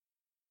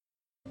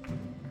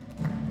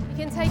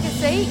can take a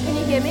seat. Can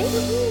you hear me?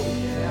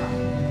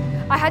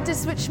 I had to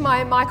switch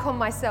my mic on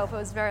myself. It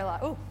was very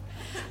loud.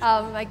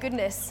 My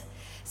goodness.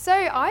 So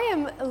I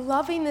am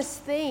loving this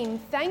theme.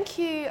 Thank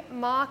you,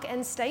 Mark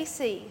and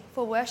Stacey,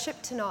 for worship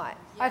tonight.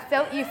 I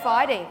felt you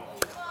fighting.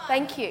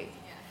 Thank you.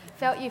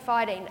 Felt you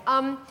fighting.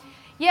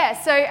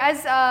 So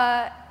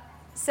as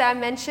Sam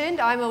mentioned,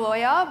 I'm a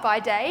lawyer by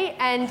day,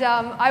 and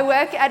I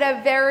work at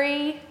a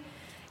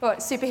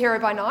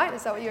superhero by night.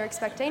 Is that what you're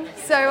expecting?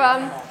 So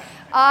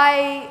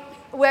I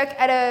work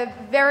at a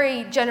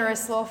very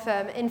generous law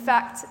firm. In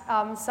fact,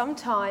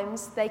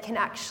 sometimes they can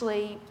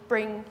actually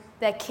bring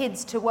their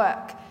kids to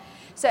work.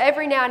 So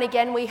every now and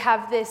again we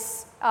have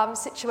this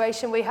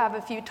situation, we have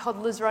a few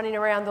toddlers running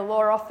around the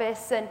law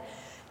office, and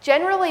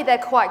generally they're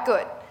quite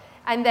good.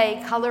 And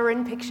they colour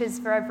in pictures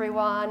for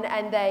everyone,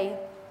 and they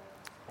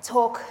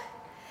talk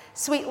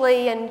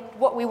sweetly, and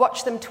what we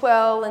watch them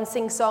twirl and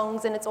sing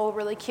songs, and it's all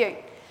really cute.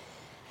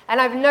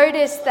 And I've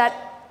noticed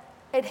that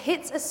it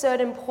hits a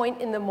certain point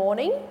in the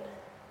morning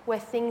where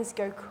things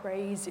go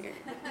crazy.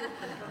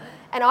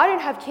 And I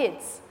don't have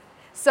kids,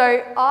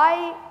 so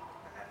I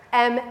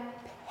am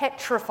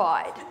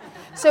petrified.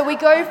 So we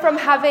go from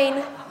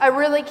having a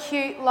really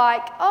cute,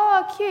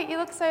 cute, you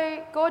look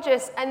so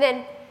gorgeous, and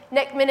then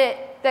next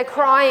minute they're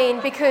crying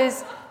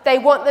because they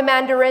want the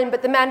mandarin,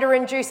 but the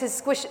mandarin juice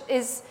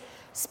is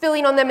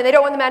spilling on them, and they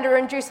don't want the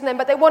mandarin juice on them,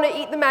 but they want to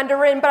eat the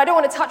mandarin, but I don't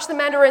want to touch the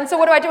mandarin, so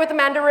what do I do with the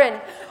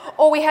mandarin?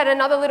 Or we had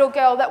another little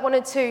girl that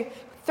wanted to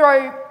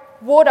throw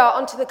water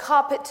onto the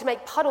carpet to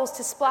make puddles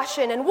to splash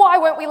in, and why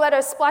won't we let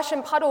her splash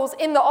in puddles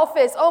in the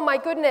office? Oh my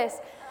goodness.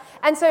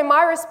 And so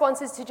my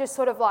response is to just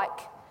sort of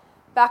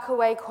back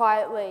away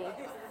quietly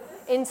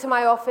into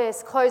my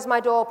office, close my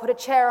door, put a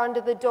chair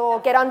under the door,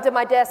 get under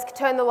my desk,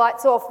 turn the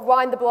lights off,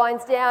 wind the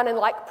blinds down, and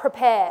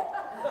prepare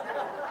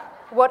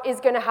what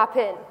is going to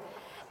happen.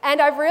 And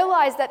I've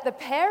realized that the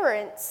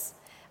parents,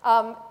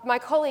 my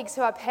colleagues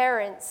who are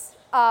parents,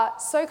 are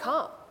so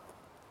calm.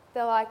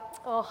 They're like,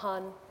 oh,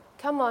 hun,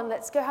 come on,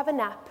 let's go have a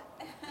nap.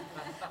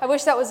 I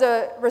wish that was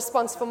a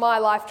response for my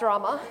life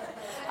drama.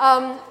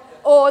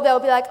 Or they'll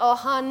be like, oh,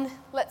 hun,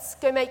 let's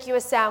go make you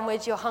a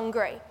sandwich, you're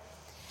hungry.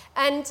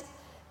 And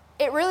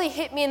it really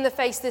hit me in the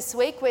face this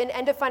week. We're in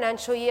end of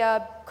financial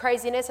year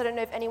craziness. I don't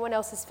know if anyone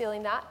else is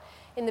feeling that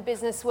in the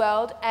business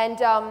world. And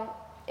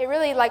it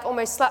really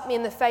almost slapped me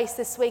in the face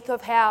this week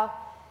of how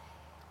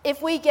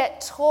if we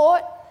get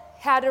taught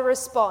how to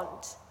respond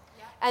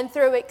and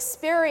through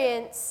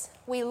experience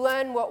we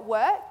learn what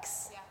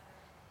works,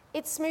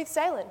 it's smooth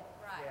sailing.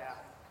 Right. Yeah.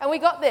 And we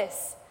got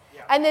this.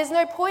 Yeah. And there's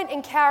no point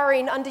in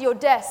cowering under your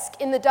desk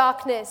in the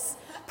darkness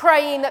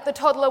praying that the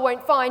toddler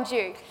won't find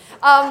you.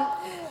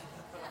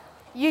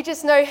 You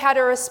just know how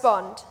to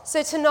respond.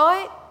 So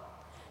tonight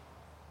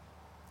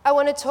I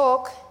want to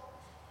talk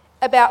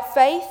about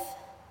faith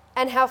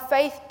and how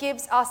faith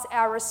gives us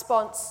our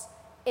response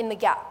in the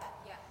gap.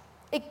 Yeah.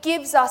 It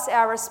gives us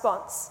our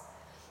response.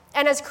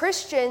 And as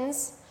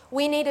Christians,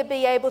 we need to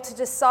be able to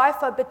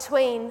decipher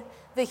between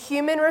the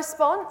human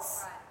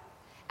response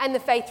and the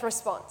faith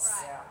response.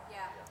 Right. Yeah.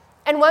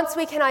 And once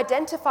we can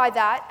identify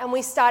that and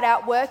we start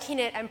out working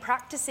it and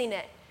practicing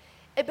it,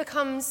 it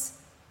becomes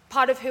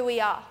part of who we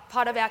are,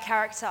 part of our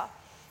character.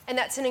 And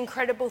that's an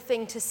incredible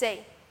thing to see.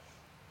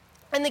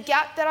 And the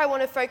gap that I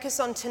want to focus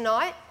on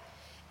tonight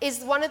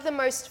is one of the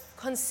most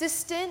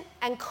consistent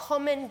and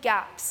common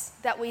gaps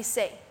that we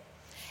see.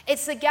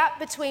 It's the gap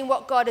between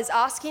what God is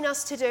asking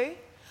us to do,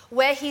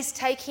 where He's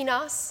taking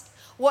us,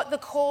 what the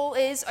call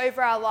is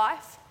over our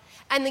life,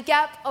 and the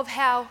gap of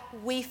how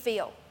we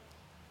feel,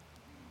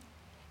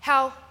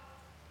 how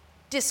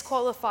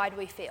disqualified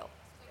we feel,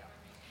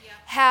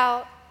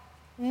 how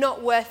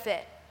not worth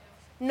it,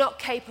 not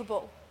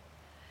capable.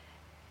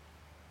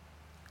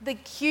 The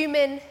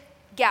human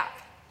gap.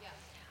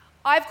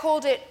 I've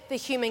called it the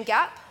human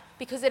gap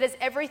because it has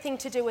everything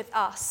to do with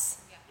us.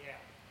 Yeah.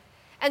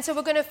 And so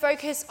we're going to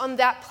focus on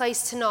that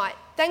place tonight.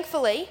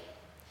 Thankfully,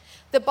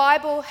 the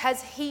Bible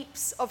has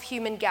heaps of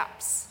human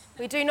gaps.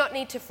 We do not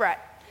need to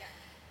fret. Yeah.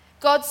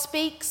 God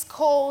speaks,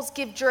 calls,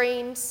 gives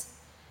dreams,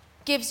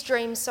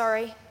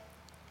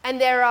 and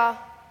there are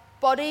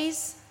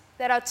bodies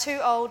that are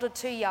too old or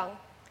too young.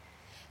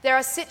 There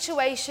are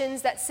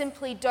situations that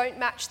simply don't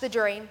match the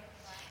dream.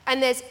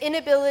 And there's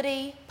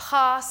inability,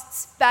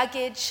 pasts,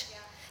 baggage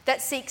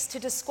that seeks to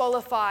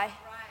disqualify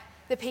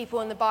the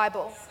people in the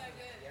Bible. So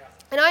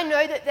and I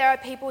know that there are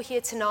people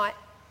here tonight,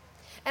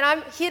 and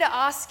I'm here to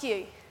ask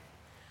you,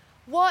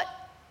 what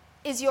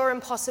is your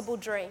impossible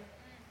dream?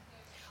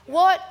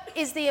 What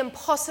is the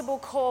impossible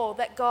call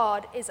that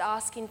God is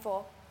asking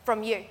for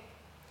from you?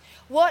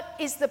 What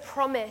is the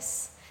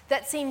promise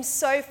that seems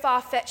so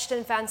far-fetched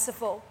and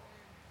fanciful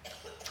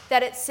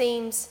that it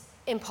seems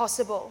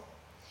impossible?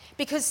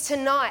 Because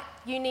tonight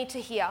you need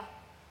to hear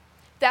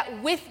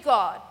that with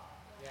God,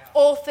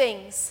 all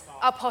things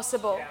are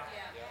possible.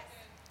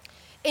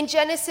 In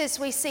Genesis,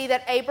 we see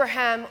that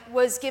Abraham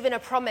was given a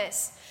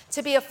promise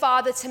to be a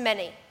father to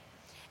many.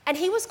 And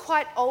he was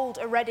quite old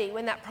already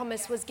when that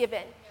promise was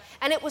given.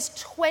 And it was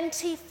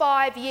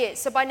 25 years.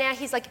 So by now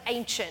he's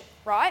ancient,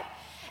 right?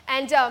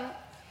 And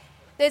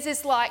there's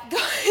this like,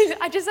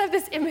 I just have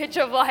this image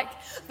of like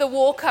the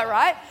walker,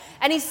 right?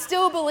 And he's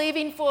still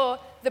believing for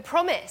the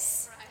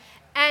promise.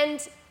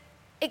 And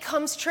it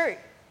comes true.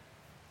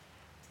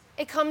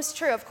 It comes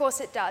true, of course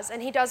it does.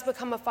 And he does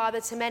become a father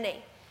to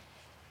many.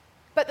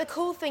 But the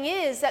cool thing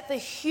is that the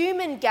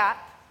human gap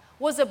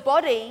was a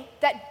body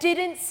that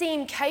didn't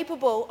seem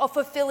capable of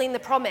fulfilling the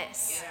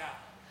promise. Yeah.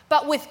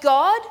 But with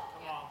God,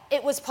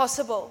 it was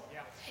possible.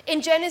 Yeah.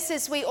 In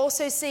Genesis, we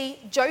also see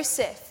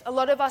Joseph. A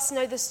lot of us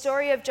know the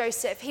story of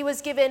Joseph. He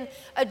was given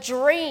a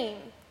dream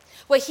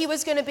where he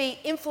was going to be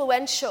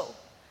influential,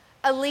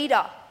 a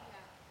leader.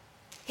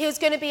 He was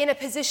going to be in a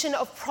position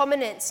of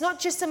prominence, not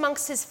just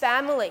amongst his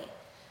family,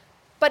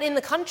 but in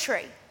the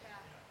country.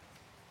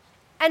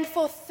 And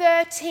for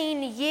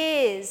 13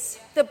 years,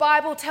 the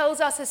Bible tells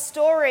us a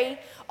story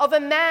of a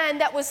man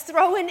that was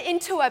thrown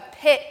into a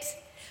pit,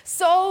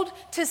 sold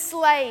to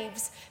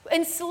slaves,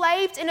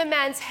 enslaved in a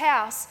man's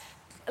house,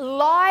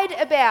 lied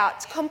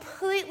about,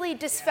 completely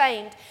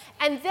disfamed,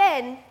 and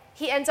then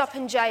he ends up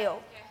in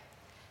jail.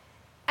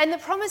 And the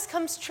promise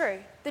comes true.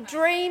 The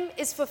dream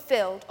is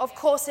fulfilled. Of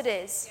course it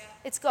is.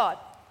 It's God.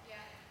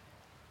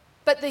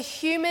 But the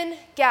human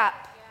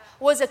gap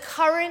was a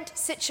current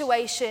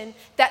situation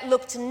that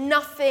looked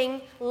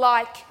nothing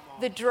like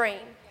the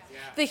dream.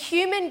 The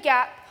human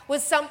gap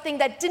was something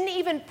that didn't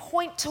even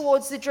point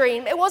towards the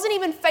dream. It wasn't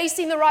even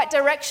facing the right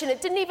direction.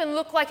 It didn't even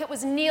look like it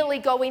was nearly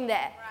going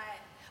there.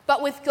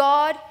 But with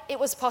God, it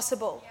was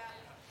possible.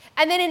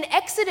 And then in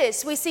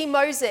Exodus, we see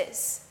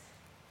Moses.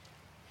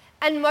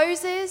 And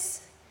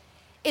Moses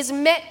is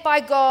met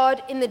by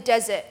God in the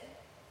desert.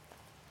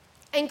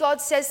 And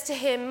God says to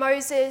him,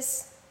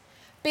 Moses,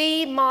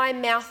 be my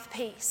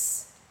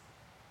mouthpiece.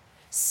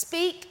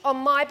 Speak on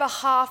my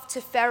behalf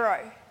to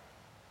Pharaoh.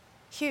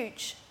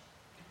 Huge.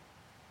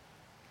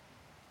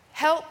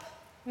 Help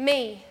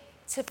me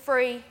to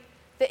free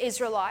the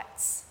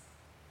Israelites.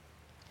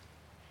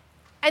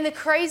 And the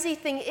crazy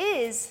thing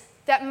is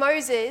that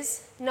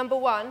Moses, number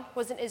one,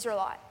 was an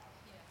Israelite.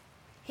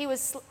 He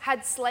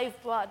had slave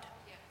blood.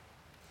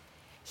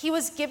 He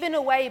was given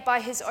away by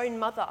his own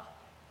mother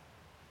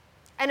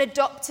and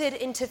adopted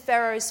into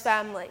Pharaoh's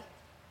family.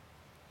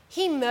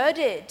 He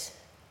murdered.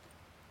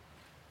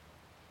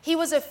 He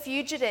was a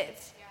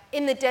fugitive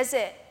in the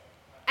desert,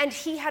 and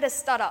he had a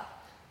stutter.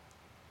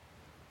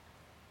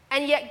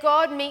 And yet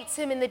God meets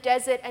him in the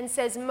desert and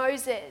says,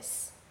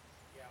 Moses,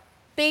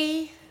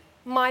 be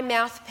my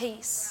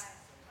mouthpiece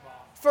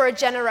for a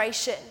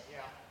generation.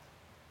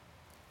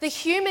 The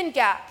human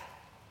gap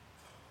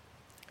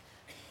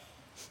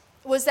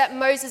was that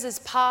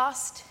Moses'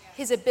 past,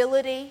 his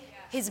ability,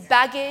 his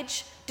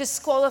baggage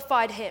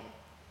disqualified him.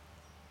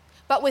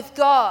 But with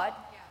God,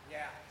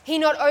 he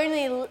not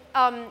only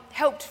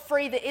helped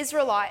free the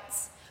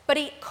Israelites, but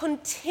he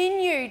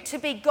continued to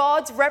be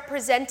God's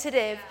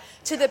representative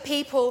to the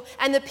people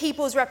and the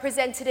people's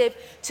representative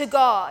to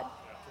God.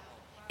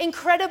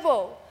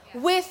 Incredible.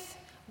 With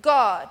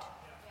God.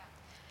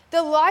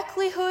 The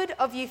likelihood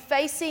of you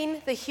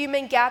facing the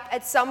human gap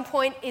at some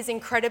point is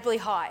incredibly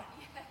high.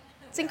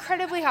 It's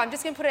incredibly high. I'm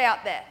just going to put it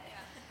out there.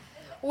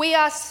 We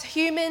are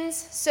humans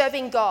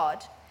serving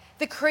God.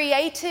 The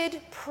created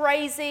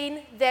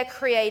praising their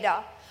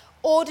creator.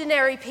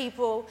 Ordinary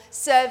people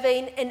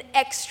serving an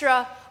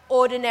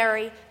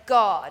extraordinary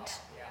God.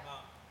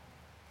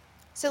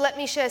 So let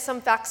me share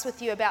some facts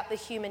with you about the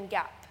human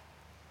gap.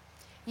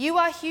 You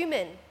are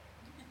human.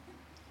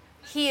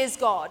 He is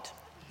God.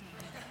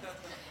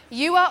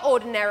 You are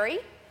ordinary,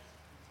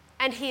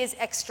 and he is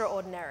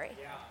extraordinary.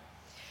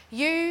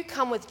 You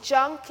come with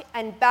junk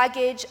and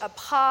baggage, a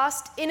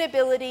past,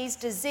 inabilities,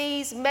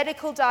 disease,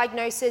 medical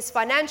diagnosis,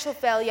 financial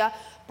failure,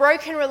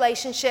 broken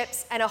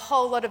relationships, and a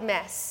whole lot of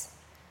mess.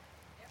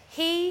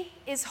 He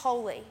is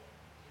holy.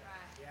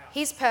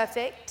 He's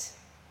perfect.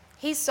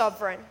 He's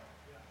sovereign.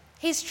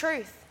 He's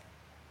truth.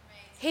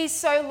 He's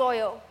so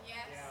loyal.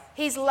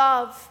 He's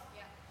love.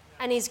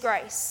 And he's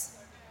grace.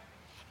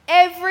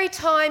 Every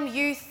time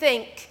you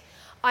think,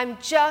 I'm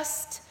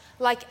just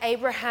like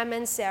Abraham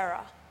and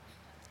Sarah,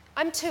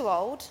 I'm too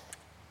old.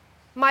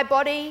 My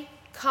body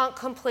can't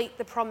complete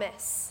the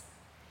promise.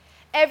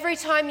 Every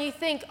time you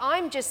think,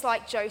 I'm just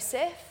like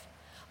Joseph,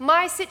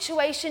 my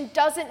situation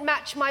doesn't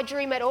match my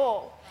dream at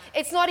all.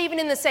 It's not even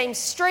in the same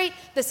street,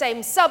 the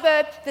same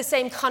suburb, the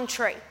same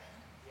country.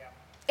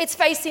 It's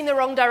facing the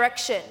wrong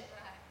direction.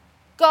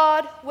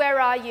 God, where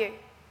are you?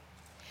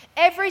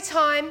 Every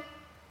time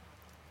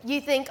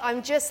you think,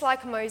 I'm just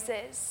like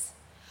Moses,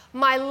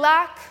 my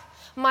lack,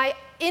 my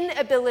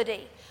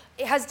inability,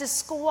 it has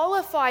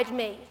disqualified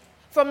me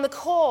from the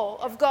call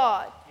of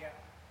God.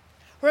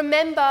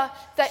 Remember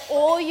that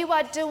all you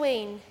are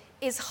doing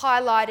is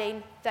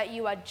highlighting that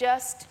you are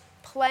just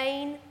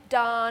plain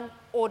darn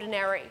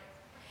ordinary.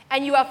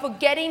 And you are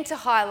forgetting to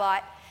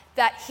highlight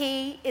that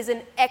he is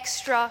an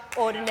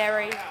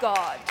extraordinary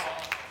God.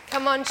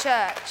 Come on,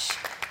 church.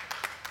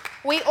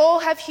 We all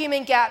have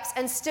human gaps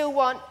and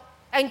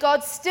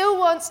God still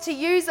wants to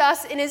use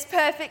us in his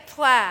perfect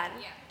plan.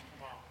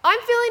 I'm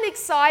feeling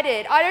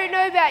excited. I don't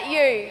know about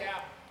you.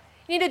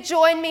 You need to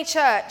join me,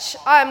 church.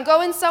 I'm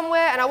going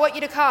somewhere and I want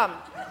you to come.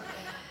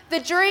 The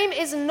dream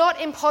is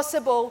not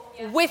impossible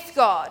with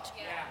God.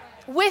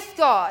 With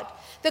God.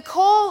 The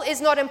call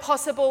is not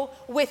impossible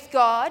with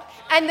God,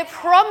 and the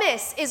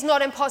promise is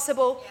not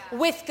impossible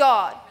with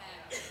God.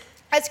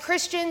 As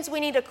Christians, we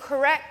need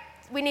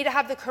to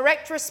have the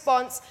correct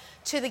response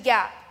to the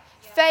gap.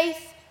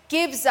 Faith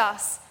gives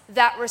us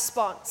that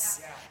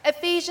response.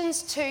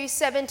 Ephesians 2,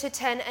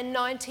 7-10 and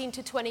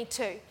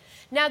 19-22.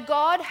 Now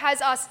God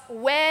has us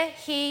where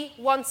he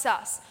wants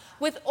us,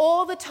 with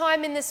all the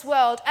time in this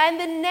world and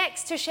the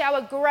next to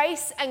shower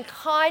grace and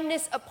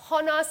kindness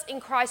upon us in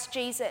Christ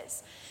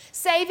Jesus.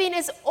 Saving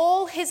is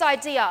all his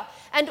idea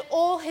and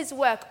all his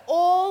work.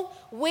 All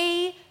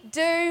we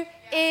do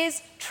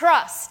is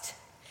trust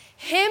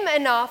him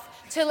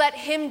enough to let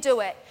him do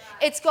it.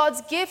 It's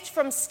God's gift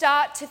from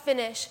start to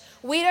finish.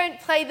 We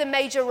don't play the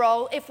major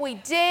role. If we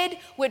did,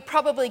 we'd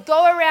probably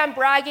go around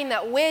bragging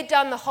that we'd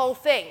done the whole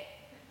thing.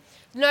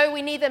 No,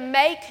 we neither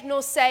make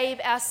nor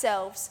save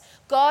ourselves.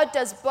 God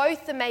does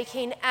both the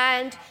making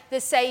and the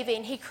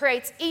saving. He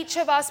creates each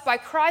of us by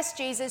Christ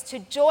Jesus to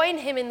join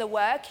him in the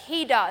work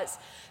he does.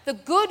 The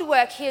good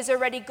work he has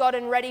already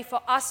gotten ready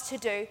for us to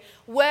do.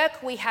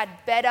 Work we had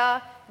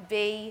better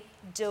be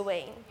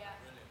doing.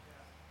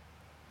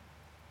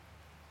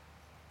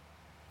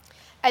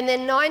 And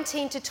then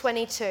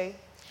 19-22.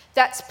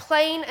 That's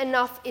plain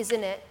enough,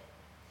 isn't it?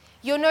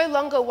 You're no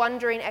longer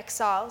wandering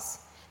exiles.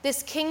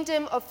 This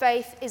kingdom of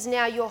faith is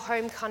now your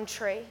home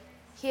country.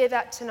 Hear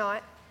that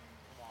tonight.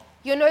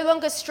 You're no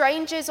longer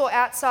strangers or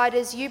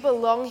outsiders. You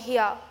belong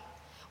here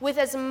with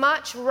as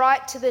much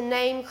right to the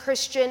name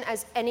Christian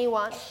as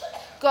anyone.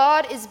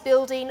 God is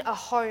building a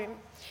home.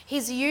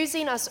 He's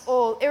using us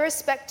all,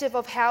 irrespective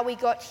of how we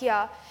got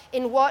here,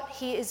 in what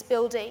he is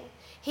building.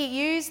 He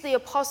used the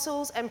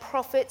apostles and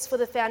prophets for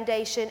the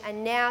foundation,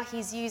 and now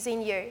he's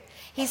using you.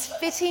 He's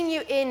fitting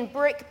you in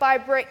brick by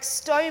brick,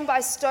 stone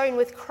by stone,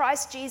 with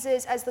Christ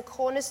Jesus as the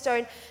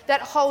cornerstone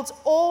that holds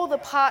all the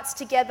parts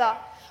together.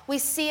 We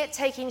see it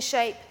taking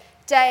shape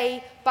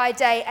day by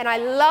day, and I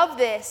love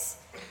this.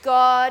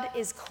 God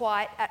is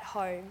quite at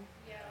home.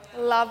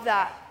 Love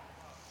that.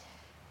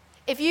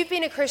 If you've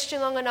been a Christian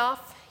long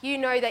enough, you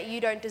know that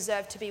you don't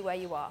deserve to be where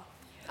you are.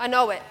 I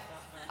know it.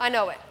 I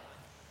know it.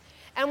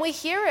 And we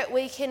hear it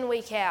week in,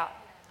 week out.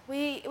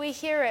 We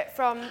hear it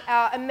from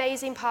our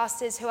amazing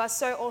pastors who are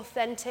so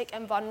authentic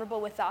and vulnerable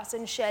with us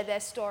and share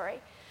their story.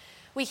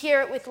 We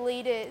hear it with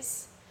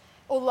leaders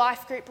or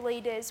life group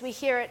leaders. We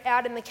hear it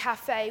out in the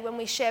cafe when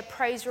we share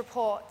praise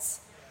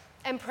reports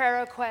and prayer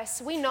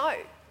requests. We know.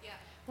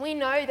 We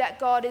know that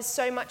God is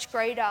so much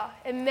greater,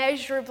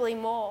 immeasurably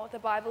more, the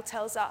Bible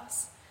tells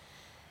us.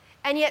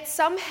 And yet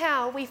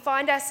somehow we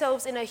find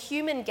ourselves in a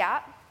human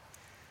gap,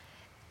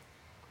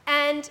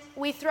 and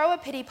we throw a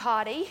pity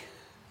party,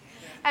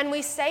 and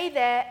we stay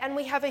there, and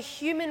we have a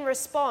human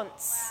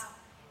response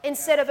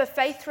instead of a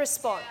faith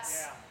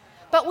response.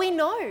 But we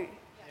know.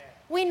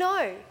 We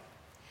know.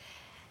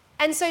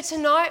 And so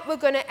tonight we're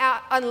going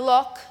to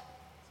unlock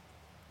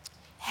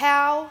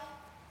how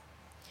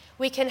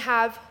we can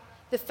have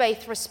the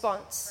faith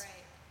response.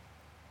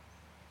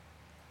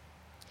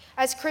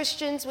 As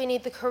Christians, we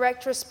need the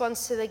correct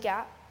response to the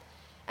gap,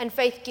 and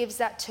faith gives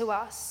that to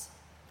us.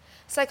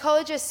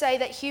 Psychologists say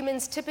that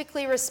humans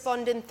typically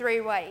respond in 3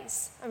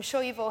 ways. I'm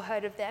sure you've all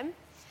heard of them: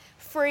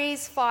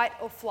 freeze, fight,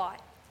 or flight.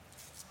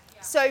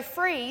 So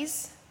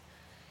freeze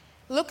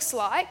looks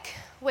like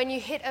when you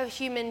hit a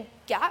human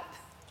gap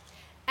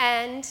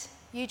and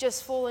you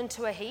just fall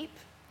into a heap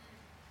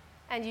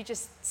and you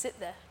just sit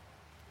there.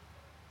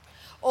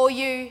 Or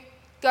you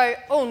go,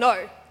 oh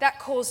no, that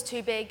call's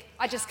too big,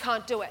 I just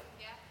can't do it.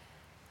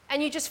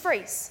 And you just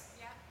freeze.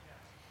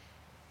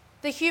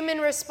 The human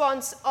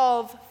response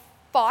of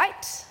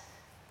fight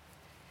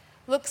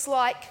looks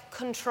like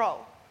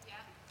control,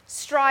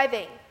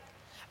 striving.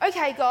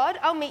 Okay, God,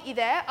 I'll meet you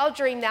there, I'll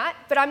dream that,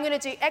 but I'm going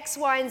to do X,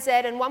 Y, and Z,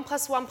 and 1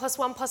 + 1 +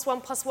 1 +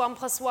 1 + 1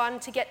 + 1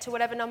 to get to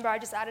whatever number I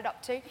just added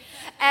up to.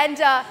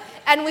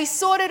 And we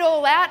sort it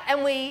all out,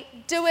 and we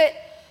do it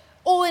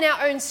all in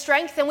our own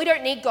strength, and we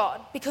don't need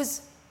God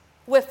because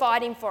we're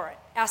fighting for it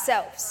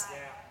ourselves.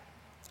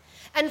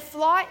 And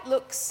flight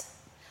looks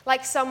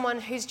like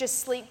someone who's just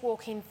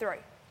sleepwalking through.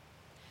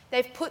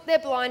 They've put their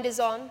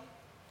blinders on,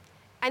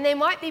 and they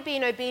might be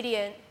being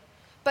obedient,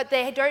 but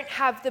they don't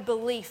have the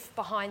belief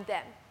behind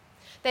them.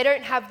 They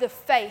don't have the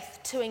faith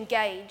to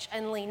engage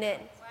and lean in.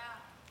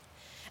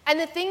 And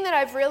the thing that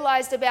I've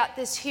realized about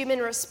this human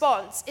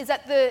response is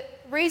that the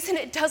reason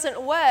it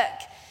doesn't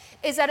work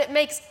is that it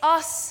makes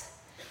us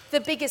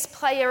the biggest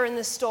player in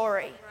the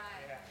story.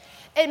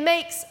 It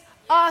makes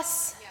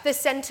us the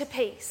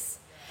centerpiece.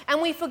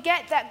 And we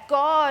forget that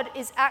God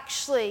is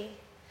actually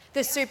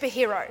the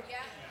superhero.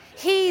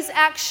 He's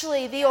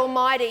actually the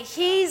Almighty.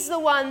 He's the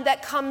one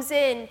that comes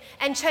in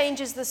and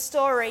changes the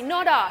story,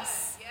 not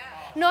us.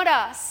 Not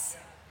us.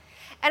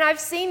 And I've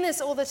seen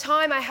this all the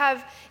time. I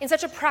have, in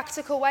such a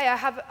practical way, I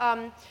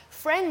have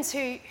friends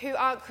who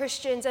aren't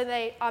Christians and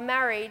they are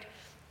married.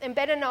 And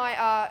Ben and I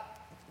are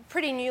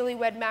pretty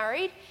newlywed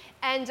married.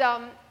 And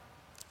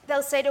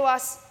they'll say to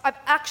us, I've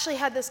actually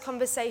had this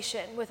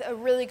conversation with a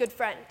really good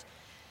friend.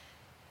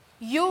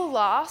 You'll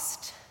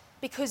last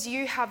because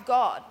you have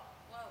God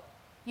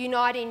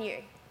uniting you.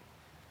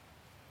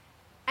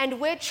 And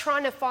we're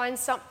trying to find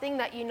something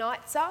that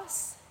unites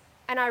us,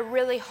 and I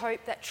really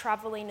hope that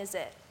traveling is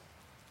it.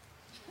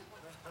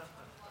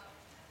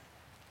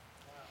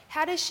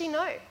 How does she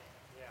know?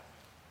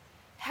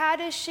 How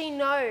does she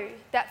know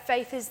that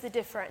faith is the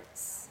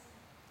difference?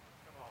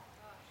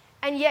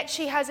 And yet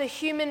she has a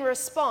human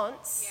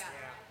response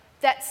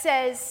that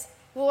says,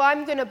 well,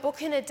 I'm going to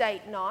book in a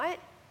date night,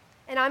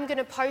 and I'm going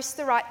to post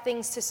the right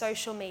things to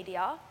social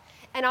media,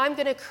 and I'm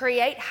going to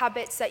create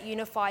habits that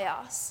unify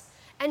us.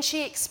 And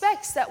she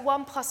expects that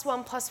 1 +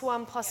 1 +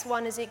 1 +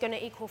 1 is going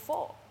to equal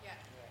 4.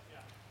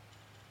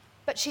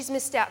 But she's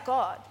missed out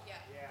God.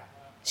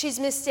 She's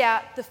missed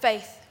out the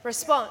faith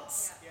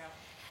response.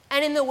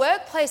 And in the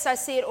workplace, I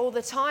see it all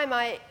the time.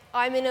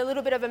 I'm in a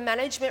little bit of a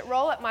management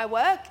role at my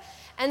work.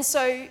 And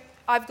so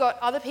I've got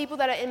other people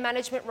that are in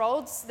management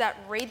roles that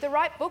read the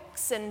right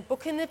books and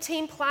book in the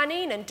team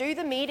planning and do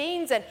the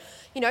meetings and,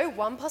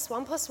 1 +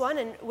 1 + 1,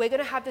 and we're going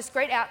to have this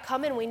great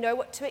outcome and we know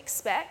what to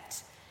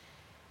expect.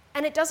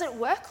 And it doesn't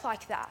work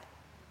like that.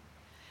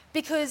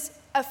 Because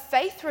a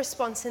faith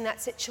response in that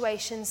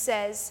situation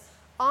says,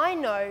 I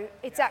know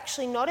it's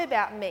actually not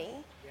about me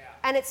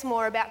and it's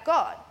more about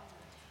God.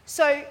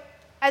 So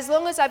as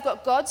long as I've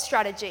got God's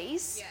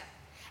strategies,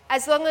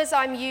 as long as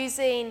I'm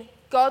using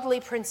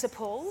godly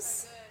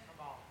principles,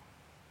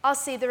 I'll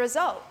see the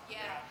result.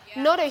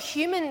 Not a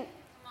human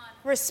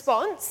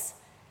response,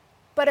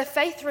 but a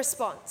faith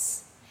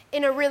response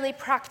in a really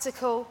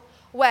practical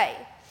way.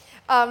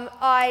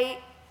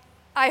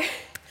 I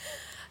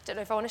don't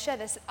know if I want to share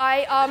this.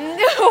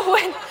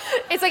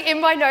 It's like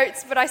in my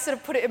notes, but I sort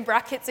of put it in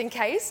brackets in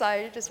case.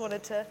 I just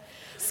wanted to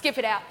skip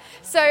it out.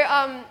 So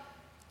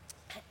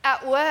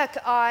at work,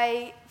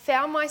 I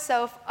found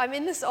myself, I'm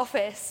in this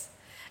office,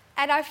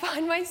 and I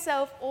find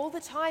myself all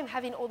the time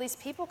having all these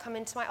people come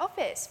into my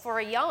office for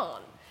a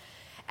yarn.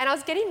 And I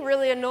was getting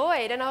really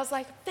annoyed, and I was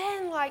like,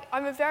 Ben,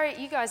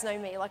 you guys know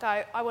me,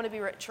 I want to be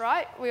rich,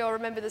 right? We all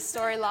remember the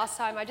story last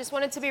time. I just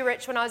wanted to be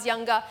rich when I was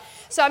younger.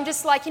 So I'm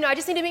just like, I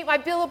just need to meet my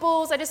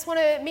billables. I just want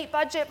to meet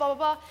budget, blah, blah,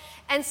 blah.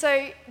 And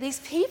so these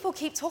people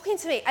keep talking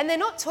to me, and they're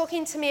not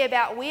talking to me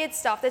about weird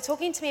stuff. They're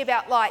talking to me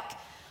about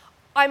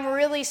I'm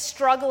really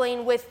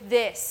struggling with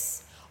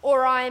this,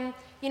 or I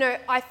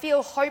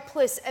feel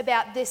hopeless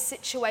about this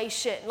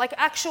situation,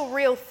 actual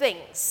real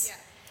things.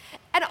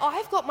 And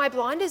I've got my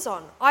blinders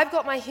on. I've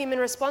got my human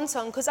response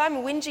on because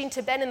I'm whinging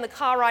to Ben in the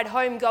car ride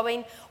home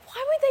going,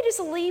 why would they just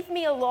leave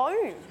me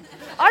alone?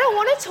 I don't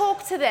want to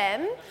talk to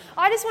them.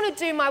 I just want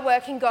to do my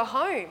work and go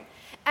home.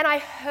 And I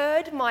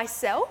heard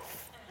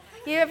myself.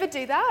 You ever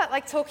do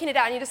that? Talking it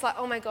out and you're just like,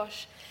 oh my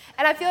gosh.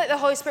 And I feel like the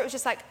Holy Spirit was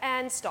just like,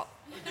 and stop.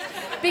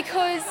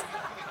 Because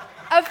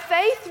a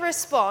faith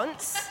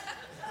response,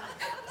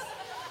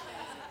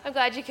 I'm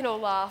glad you can all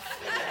laugh.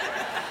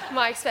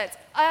 My expense.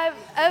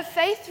 A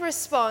faith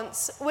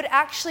response would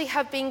actually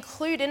have been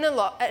clued in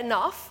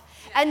enough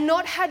and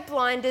not had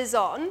blinders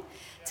on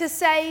to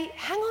say,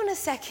 hang on a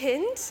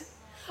second,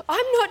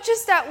 I'm not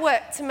just at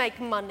work to make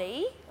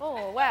money.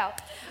 Oh, wow.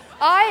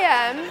 I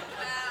am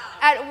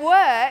at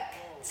work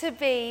to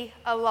be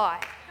a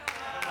light.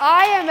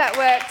 I am at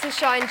work to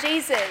shine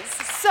Jesus.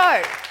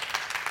 So,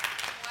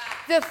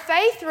 the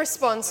faith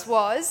response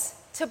was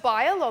to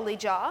buy a lolly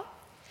jar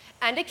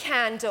and a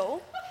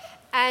candle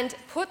and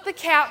put the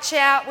couch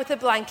out with a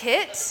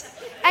blanket,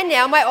 and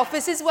now my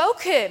office is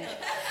welcome.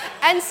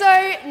 And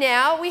so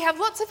now we have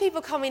lots of people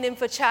coming in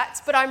for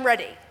chats, but I'm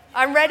ready.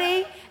 I'm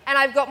ready, and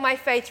I've got my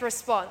faith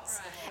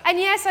response. And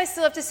yes, I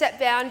still have to set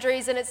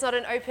boundaries, and it's not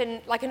an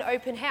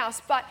open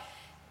house, but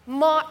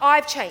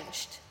I've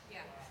changed.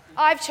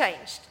 I've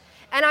changed.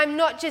 And I'm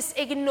not just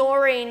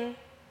ignoring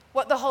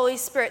what the Holy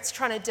Spirit's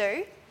trying to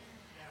do,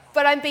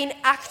 but I'm being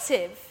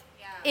active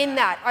in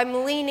that.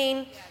 I'm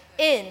leaning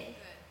in.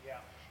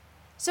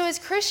 So as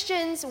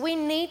Christians, we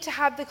need to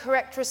have the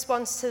correct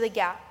response to the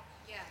gap.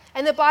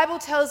 And the Bible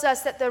tells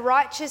us that the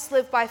righteous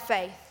live by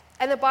faith.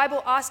 And the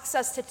Bible asks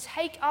us to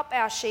take up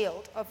our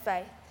shield of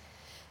faith.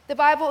 The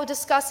Bible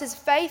discusses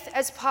faith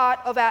as part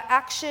of our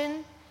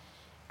action,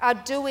 our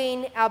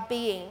doing, our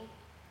being.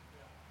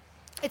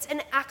 It's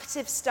an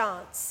active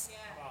stance.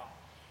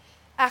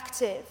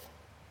 Active.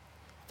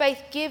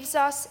 Faith gives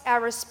us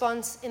our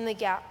response in the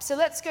gap. So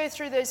let's go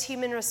through those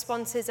human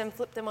responses and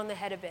flip them on the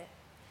head a bit.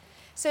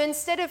 So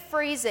instead of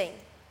freezing,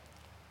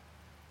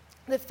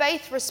 the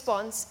faith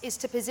response is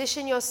to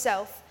position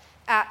yourself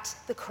at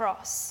the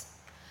cross.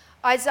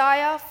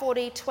 Isaiah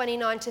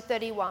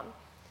 40:29-31.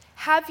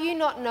 Have you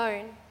not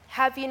known?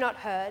 Have you not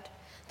heard?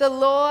 The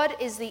Lord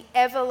is the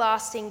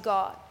everlasting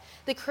God,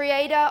 the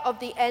creator of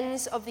the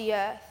ends of the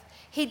earth.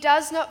 He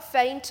does not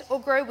faint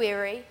or grow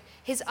weary.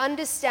 His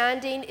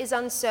understanding is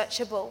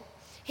unsearchable.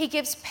 He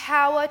gives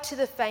power to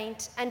the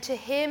faint, and to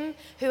him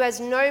who has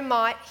no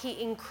might,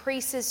 he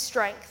increases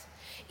strength.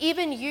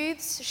 Even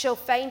youths shall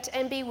faint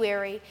and be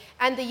weary,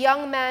 and the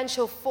young man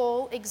shall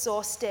fall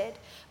exhausted.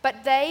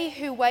 But they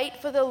who wait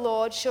for the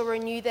Lord shall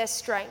renew their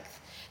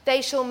strength.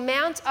 They shall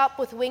mount up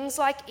with wings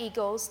like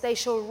eagles. They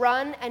shall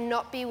run and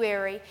not be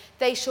weary.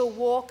 They shall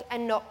walk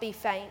and not be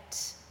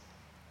faint.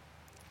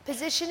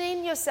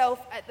 Positioning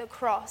yourself at the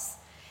cross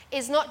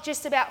is not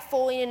just about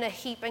falling in a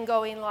heap and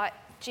going like,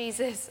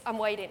 Jesus, I'm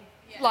waiting.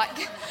 Yeah.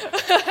 Like,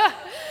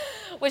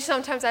 which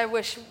sometimes I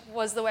wish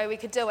was the way we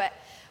could do it.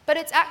 But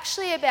it's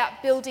actually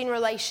about building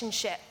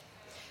relationship.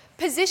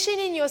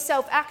 Positioning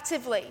yourself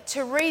actively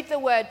to read the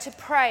word, to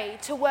pray,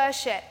 to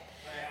worship,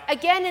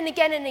 again and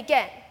again and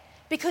again,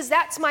 because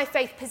that's my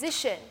faith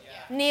position,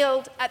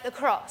 kneeled at the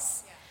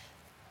cross.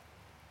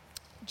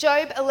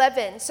 Job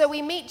 11. So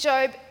we meet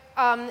Job.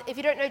 If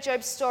you don't know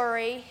Job's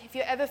story, if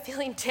you're ever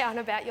feeling down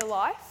about your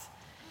life,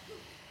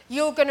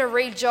 you're going to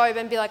read Job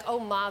and be like, oh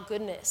my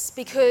goodness,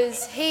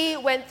 because he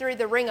went through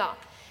the ringer.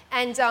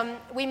 And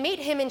we meet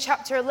him in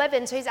chapter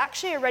 11, so he's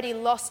actually already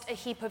lost a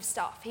heap of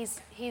stuff.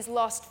 He's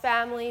lost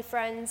family,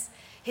 friends,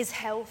 his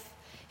health,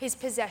 his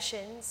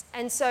possessions.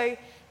 And so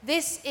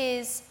this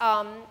is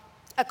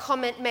a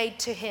comment made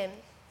to him.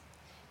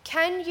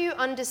 Can you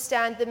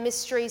understand the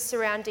mysteries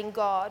surrounding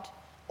God,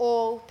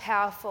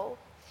 all-powerful?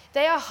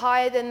 They are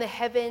higher than the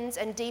heavens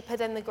and deeper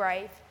than the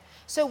grave.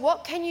 So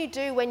what can you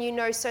do when you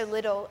know so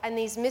little, and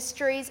these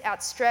mysteries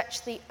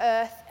outstretch the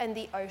earth and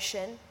the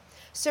ocean?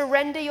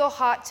 Surrender your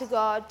heart to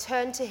God,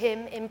 turn to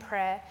him in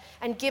prayer,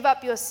 and give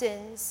up your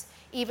sins,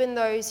 even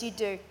those you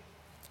do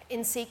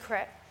in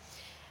secret.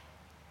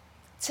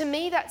 To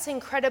me, that's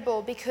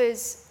incredible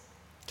because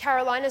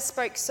Carolina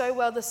spoke so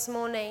well this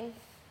morning,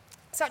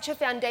 such a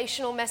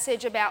foundational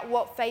message about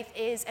what faith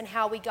is and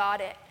how we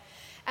guard it.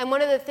 And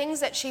one of the things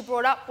that she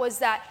brought up was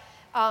that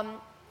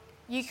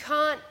you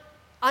can't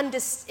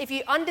if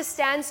you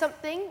understand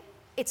something,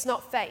 it's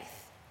not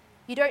faith.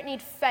 You don't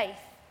need faith.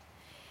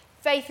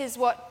 Faith is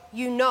what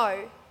you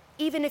know,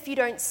 even if you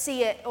don't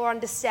see it or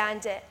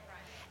understand it.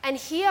 And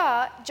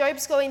here,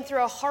 Job's going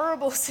through a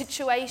horrible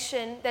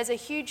situation. There's a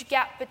huge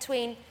gap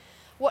between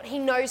what he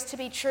knows to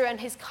be true and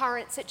his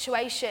current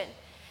situation.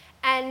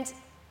 And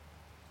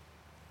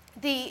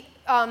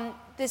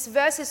this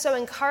verse is so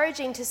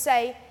encouraging to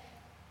say,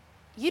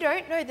 you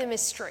don't know the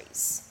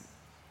mysteries.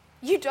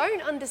 You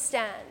don't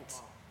understand.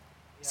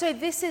 So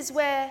this is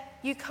where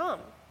you come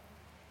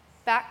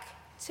back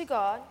to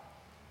God,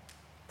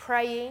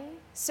 praying,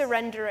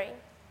 surrendering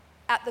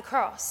at the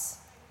cross.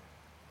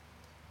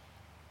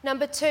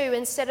 Number 2,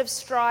 instead of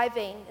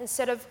striving,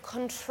 instead of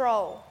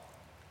control,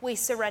 we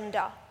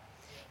surrender.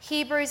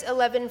 Hebrews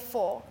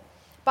 11:4.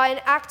 By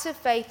an act of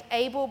faith,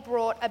 Abel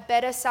brought a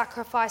better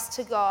sacrifice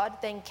to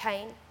God than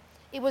Cain.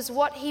 It was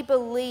what he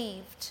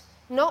believed,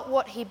 not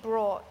what he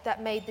brought,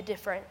 that made the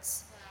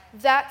difference.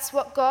 That's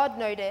what God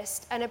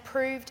noticed and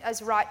approved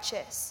as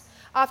righteous.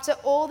 After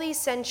all these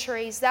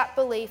centuries, that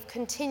belief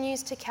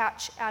continues to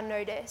catch our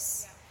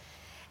notice.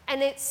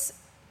 And it's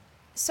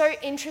so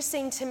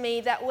interesting to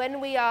me that when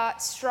we are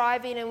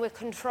striving and we're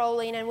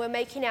controlling and we're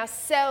making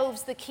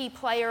ourselves the key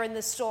player in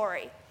the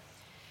story,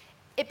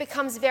 it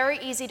becomes very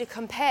easy to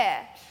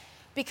compare,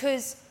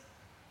 because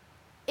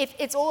if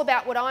it's all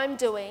about what I'm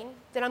doing,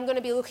 then I'm going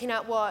to be looking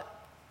at what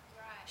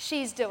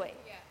she's doing.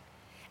 Yeah.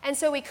 And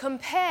so we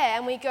compare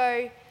and we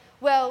go,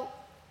 well,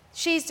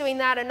 she's doing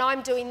that and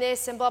I'm doing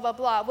this and blah, blah,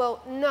 blah.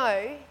 Well,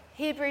 no,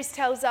 Hebrews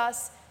tells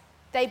us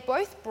they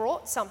both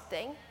brought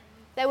something.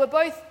 They were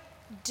both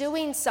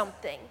doing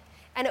something.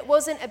 And it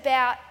wasn't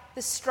about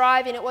the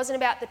striving. It wasn't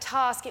about the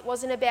task. It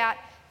wasn't about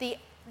the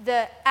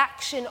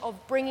action of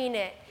bringing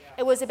it.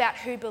 It was about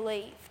who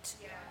believed.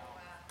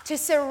 To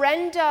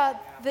surrender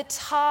the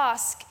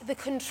task, the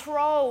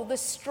control, the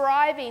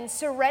striving,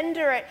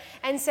 surrender it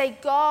and say,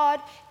 God,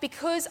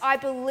 because I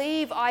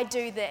believe I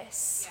do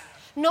this.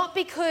 Not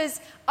because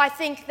I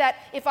think that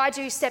if I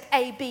do step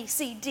A, B,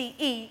 C, D,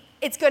 E,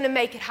 it's going to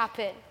make it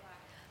happen.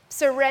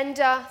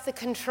 Surrender the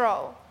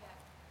control.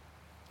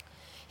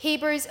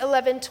 Hebrews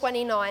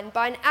 11:29.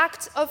 By an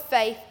act of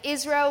faith,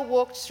 Israel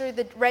walked through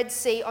the Red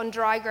Sea on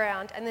dry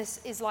ground. And this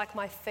is like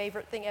my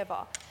favorite thing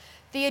ever.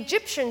 The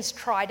Egyptians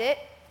tried it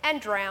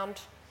and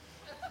drowned.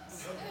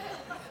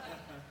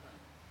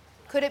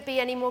 Could it be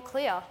any more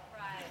clear?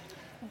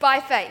 Right.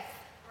 By faith.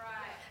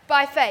 Right.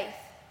 By faith,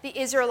 the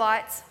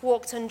Israelites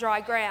walked on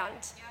dry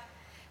ground. Yeah.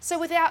 So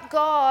without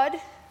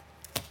God,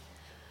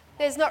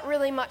 there's not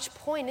really much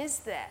point, is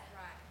there?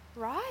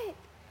 Right?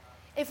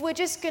 If we're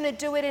just going to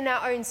do it in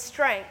our own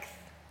strength,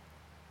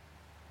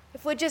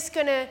 if we're just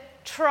going to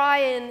try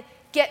and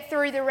get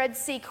through the Red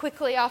Sea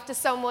quickly after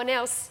someone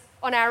else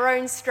on our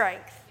own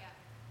strength,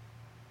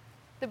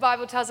 the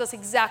Bible tells us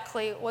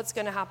exactly what's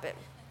going to happen.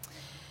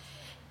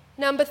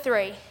 Number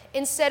 3,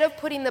 instead of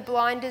putting the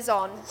blinders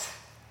on,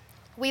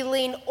 we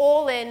lean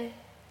all in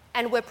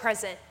and we're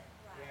present.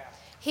 Yeah.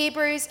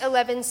 Hebrews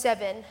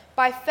 11:7.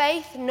 By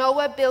faith,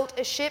 Noah built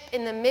a ship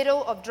in the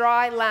middle of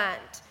dry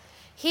land.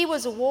 He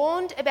was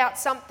warned about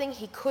something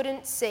he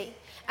couldn't see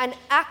and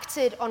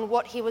acted on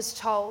what he was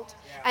told.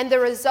 Yeah. And the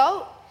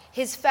result,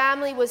 His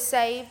family was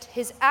saved.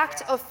 His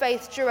act of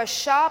faith drew a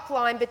sharp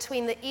line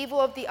between the evil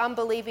of the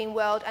unbelieving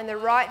world and the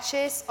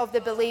righteous of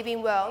the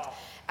believing world.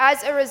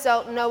 As a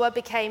result, Noah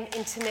became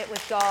intimate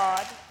with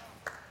God.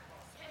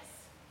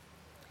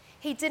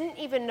 He didn't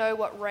even know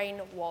what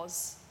rain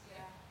was.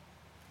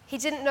 He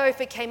didn't know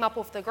if it came up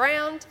off the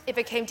ground, if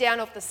it came down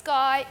off the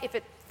sky, if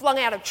it flung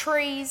out of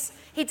trees.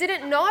 He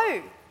didn't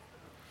know.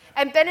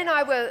 And Ben and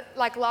I were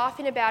like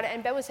laughing about it,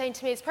 and Ben was saying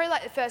to me, it's probably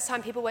like the first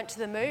time people went to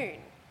the moon.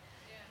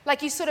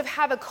 Like you sort of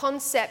have a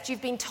concept,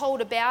 you've been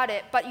told about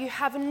it, but you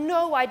have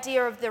no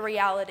idea of the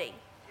reality.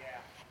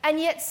 And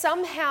yet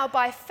somehow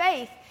by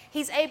faith,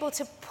 he's able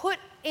to put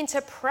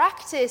into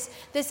practice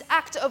this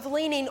act of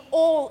leaning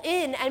all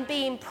in and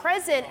being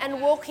present and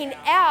walking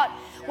out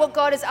what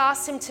God has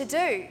asked him to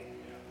do.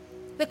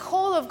 The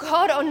call of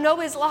God on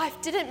Noah's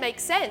life didn't make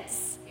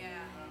sense.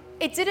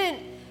 It didn't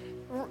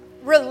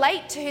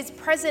relate to his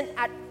present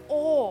at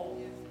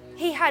all.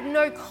 He had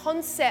no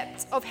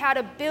concept of how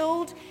to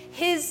build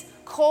his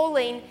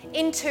calling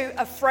into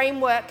a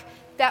framework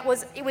that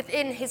was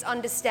within his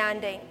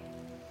understanding.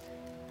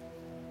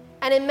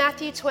 And in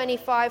Matthew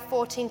 25,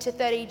 14 to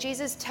 30,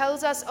 Jesus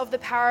tells us of the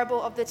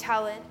parable of the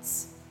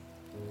talents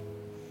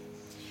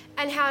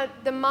and how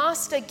the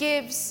master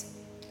gives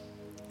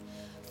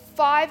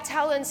 5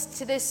 talents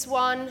to this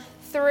one,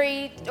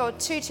 2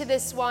 to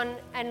this one,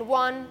 and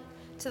 1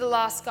 to the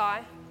last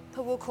guy,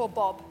 who we'll call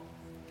Bob.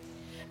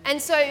 And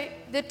so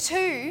the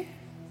 2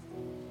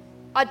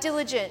 are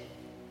diligent.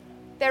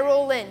 They're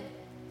all in.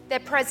 They're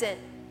present.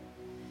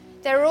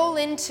 They're all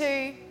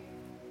into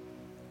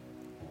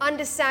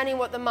understanding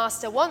what the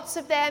master wants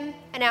of them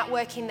and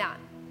outworking that.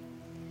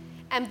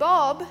 And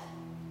Bob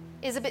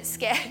is a bit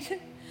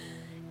scared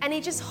and he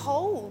just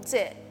holds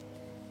it.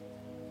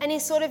 And he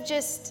sort of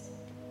just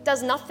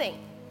does nothing.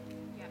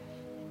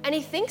 And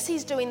he thinks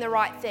he's doing the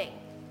right thing.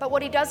 But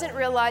what he doesn't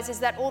realize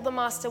is that all the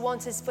master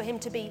wants is for him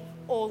to be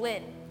all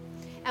in.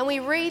 And we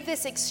read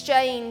this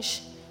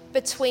exchange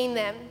between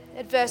them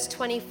at verse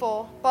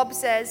 24. Bob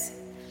says,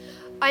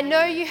 "I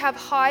know you have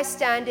high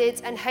standards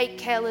and hate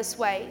careless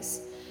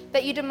ways,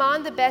 that you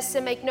demand the best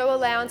and make no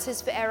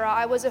allowances for error.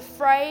 I was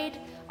afraid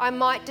I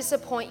might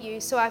disappoint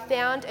you, so I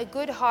found a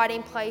good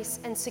hiding place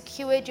and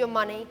secured your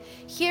money.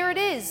 Here it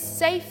is,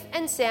 safe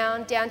and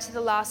sound down to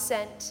the last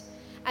cent."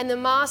 And the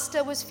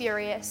master was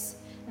furious.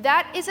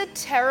 That is a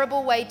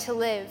terrible way to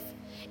live.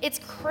 It's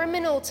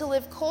criminal to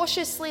live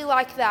cautiously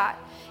like that.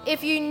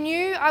 If you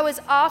knew I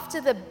was after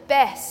the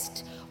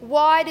best,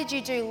 why did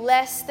you do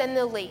less than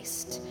the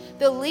least?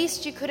 The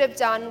least you could have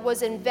done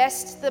was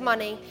invest the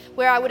money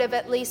where I would have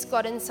at least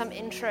gotten some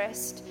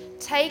interest.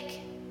 Take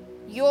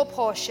your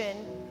portion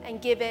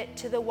and give it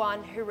to the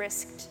one who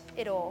risked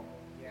it all.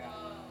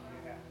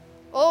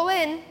 All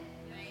in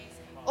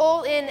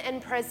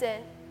and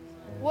present.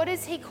 What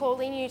is he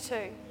calling you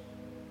to?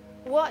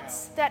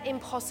 What's that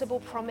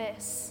impossible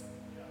promise?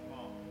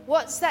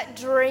 What's that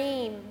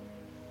dream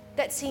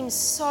that seems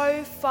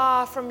so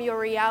far from your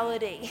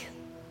reality?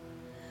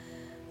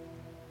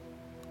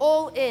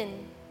 All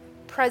in,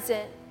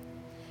 present.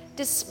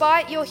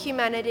 Despite your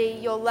humanity,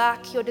 your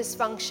lack, your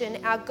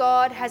dysfunction, our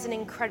God has an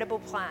incredible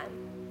plan,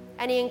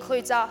 and he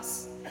includes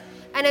us.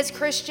 And as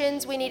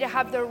Christians, we need to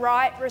have the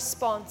right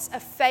response, a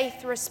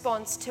faith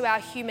response to our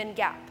human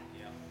gap.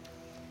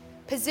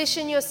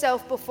 Position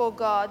yourself before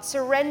God.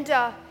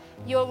 Surrender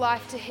your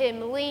life to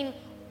him. Lean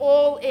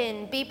all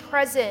in. Be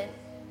present,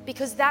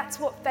 because that's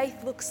what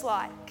faith looks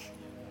like.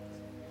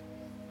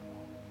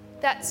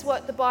 That's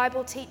what the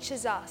Bible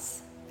teaches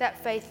us that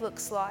faith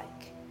looks like.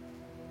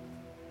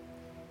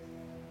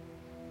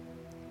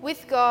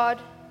 With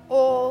God,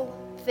 all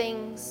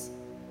things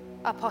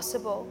are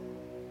possible.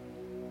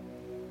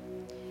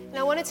 And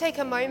I want to take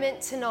a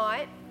moment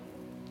tonight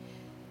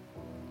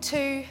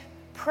to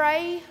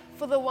pray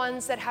for the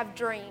ones that have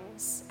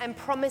dreams and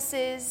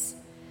promises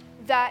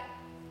that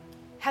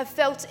have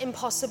felt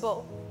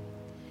impossible.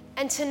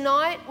 And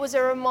tonight was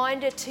a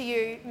reminder to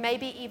you,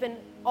 maybe even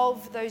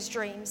of those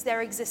dreams,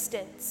 their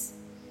existence.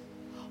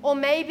 Or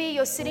maybe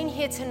you're sitting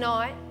here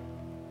tonight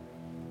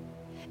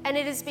and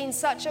it has been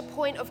such a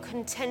point of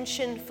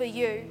contention for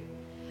you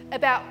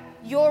about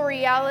your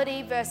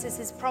reality versus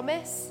his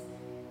promise,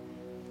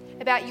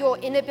 about your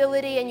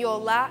inability and your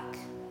lack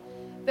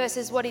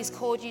versus what he's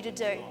called you to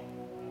do.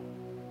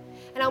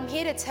 And I'm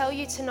here to tell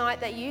you tonight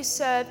that you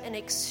serve an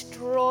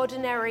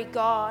extraordinary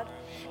God.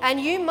 And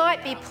you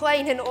might be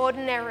plain and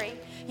ordinary.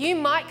 You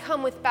might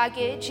come with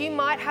baggage. You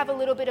might have a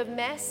little bit of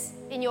mess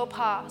in your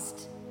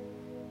past.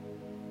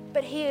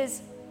 But he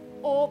is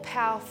all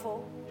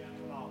powerful,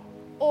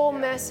 all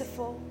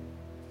merciful.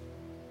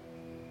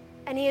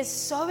 And he is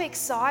so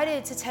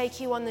excited to take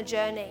you on the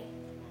journey.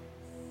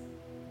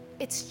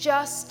 It's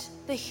just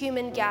the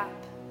human gap.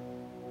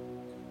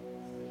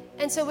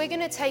 And so we're going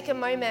to take a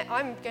moment.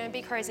 I'm going to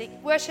be crazy.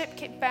 Worship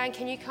band,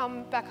 can you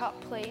come back up,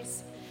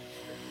 please?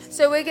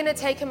 So we're going to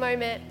take a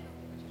moment.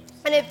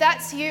 And if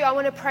that's you, I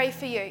want to pray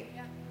for you.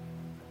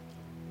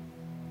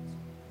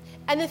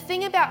 And the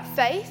thing about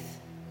faith,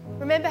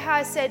 remember how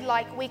I said,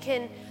 like, we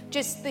can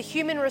just the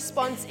human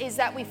response is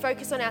that we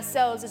focus on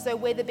ourselves as though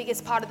we're the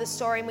biggest part of the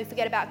story and we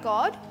forget about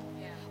God.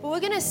 Well, we're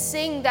going to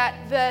sing that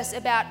verse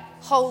about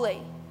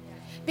holy,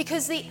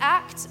 because the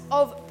act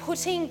of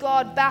putting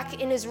God back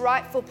in his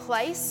rightful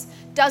place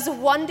does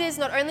wonders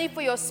not only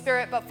for your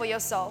spirit but for your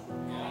soul.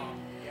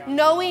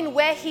 Knowing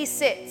where he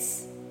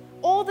sits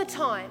all the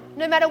time,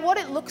 no matter what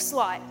it looks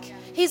like.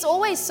 He's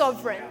always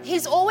sovereign.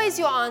 He's always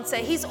your answer.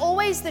 He's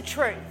always the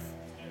truth.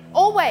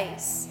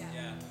 Always.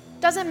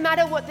 Doesn't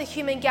matter what the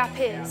human gap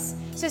is.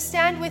 So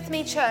stand with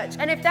me, church.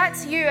 And if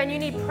that's you and you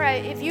need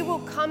prayer, if you will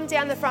come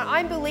down the front,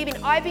 I've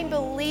been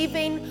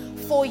believing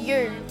for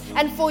you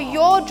and for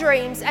your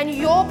dreams and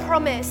your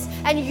promise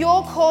and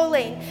your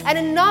calling. And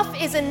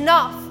enough is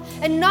enough.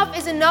 Enough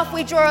is enough.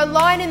 We draw a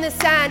line in the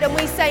sand and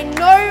we say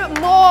no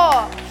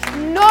more.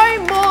 No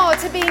more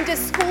to being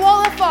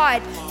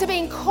disqualified, to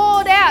being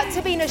called out,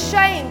 to being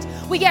ashamed.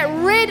 We get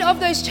rid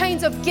of those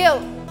chains of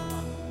guilt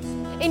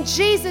in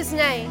Jesus'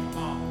 name.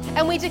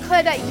 And we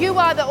declare that you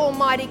are the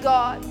Almighty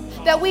God,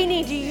 that we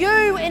need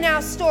you in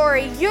our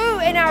story, you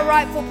in our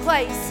rightful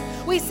place.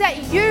 We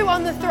set you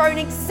on the throne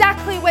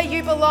exactly where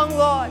you belong,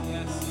 Lord,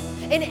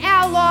 in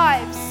our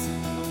lives.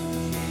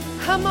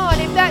 Come on,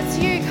 if that's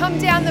you, come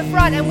down the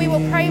front and we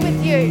will pray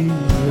with you.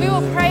 We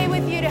will pray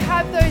with you to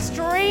have those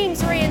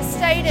dreams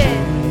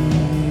reinstated.